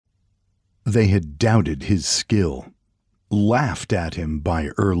They had doubted his skill, laughed at him by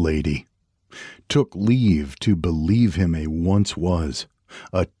lady, took leave to believe him a once was,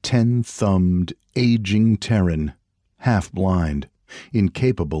 a 10-thumbed, aging Terran, half-blind,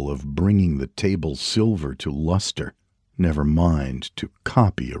 incapable of bringing the table silver to luster, never mind to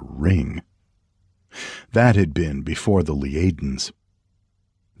copy a ring. That had been before the Liadens.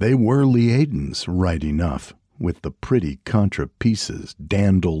 They were Liadens, right enough, with the pretty contrapieces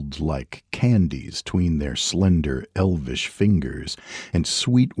dandled like candies tween their slender elvish fingers and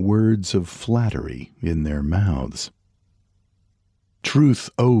sweet words of flattery in their mouths.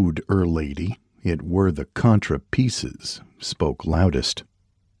 Truth owed lady, it were the contrapieces spoke loudest.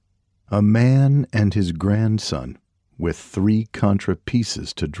 A man and his grandson, with 3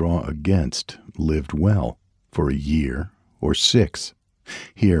 contrapieces to draw against, lived well for a year or 6,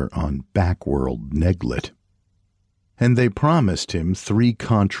 here on backworld Neglet. And they promised him 3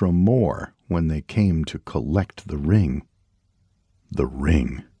 contra more when they came to collect the ring. The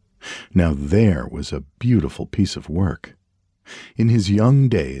ring. Now there was a beautiful piece of work. In his young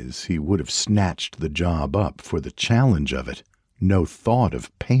days he would have snatched the job up for the challenge of it, no thought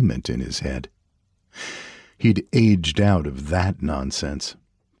of payment in his head. He'd aged out of that nonsense.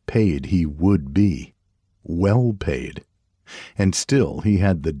 Paid he would be, well paid. And still he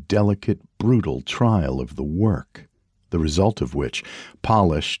had the delicate, brutal trial of the work, the result of which,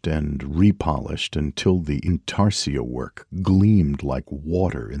 polished and repolished until the intarsia work gleamed like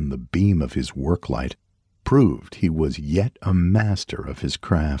water in the beam of his worklight, proved he was yet a master of his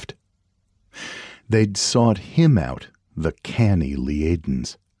craft. They'd sought him out, the canny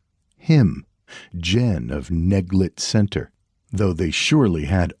Liadens. Him, Jen of Neglet Center, though they surely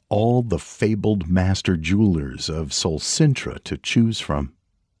had all the fabled master jewelers of Solcintra to choose from.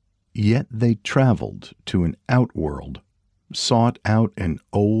 Yet they traveled to an outworld, sought out an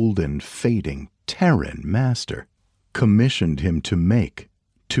old and fading Terran master, commissioned him to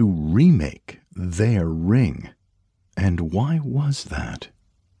remake their ring. And why was that?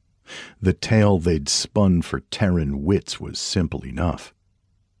 The tale they'd spun for Terran wits was simple enough.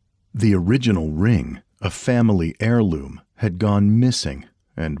 The original ring, a family heirloom, had gone missing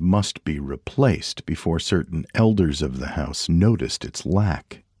and must be replaced before certain elders of the house noticed its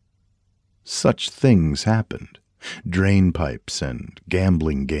lack. Such things happened, drain pipes and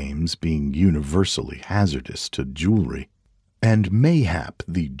gambling games being universally hazardous to jewelry, and mayhap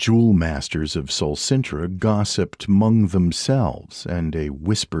the jewel masters of Solcintra gossiped among themselves, and a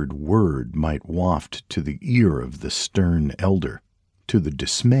whispered word might waft to the ear of the stern elder, to the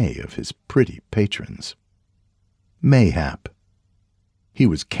dismay of his pretty patrons. Mayhap. He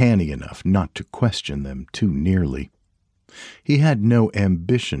was canny enough not to question them too nearly. He had no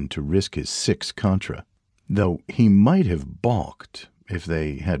ambition to risk his 6 contra, though he might have balked if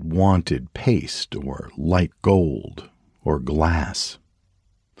they had wanted paste or light gold or glass.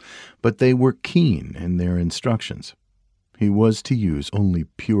 But they were keen in their instructions. He was to use only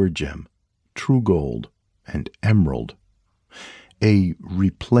pure gem, true gold, and emerald. A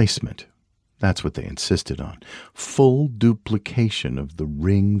replacement, that's what they insisted on, full duplication of the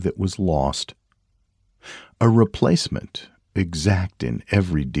ring that was lost. A replacement, exact in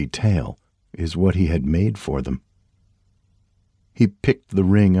every detail, is what he had made for them. He picked the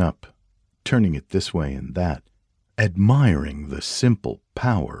ring up, turning it this way and that, admiring the simple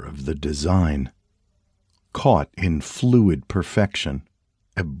power of the design. Caught in fluid perfection,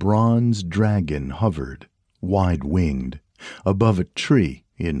 a bronze dragon hovered, wide-winged, above a tree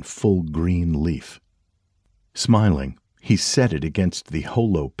in full green leaf. Smiling, he set it against the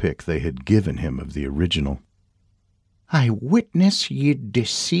holo-pick they had given him of the original. "I witness ye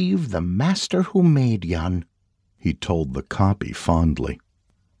deceive the master who made yon," he told the copy fondly.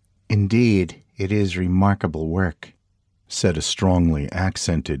 "Indeed, it is remarkable work," said a strongly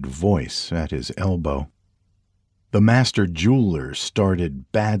accented voice at his elbow. The master jeweler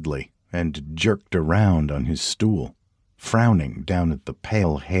started badly and jerked around on his stool, frowning down at the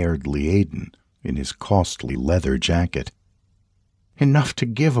pale-haired Liaden in his costly leather jacket. "Enough to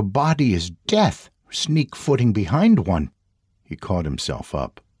give a body his death, sneak-footing behind one." He caught himself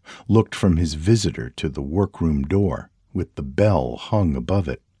up, looked from his visitor to the workroom door, with the bell hung above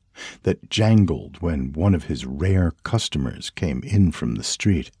it, that jangled when one of his rare customers came in from the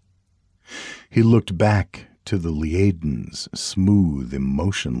street. He looked back to the Liaden's smooth,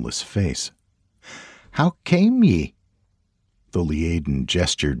 emotionless face. "How came ye?" The Liaden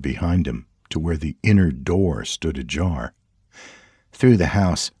gestured behind him to where the inner door stood ajar. "Through the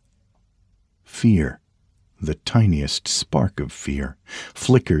house." Fear, the tiniest spark of fear,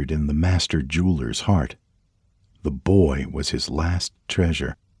 flickered in the master jeweler's heart. The boy was his last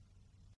treasure.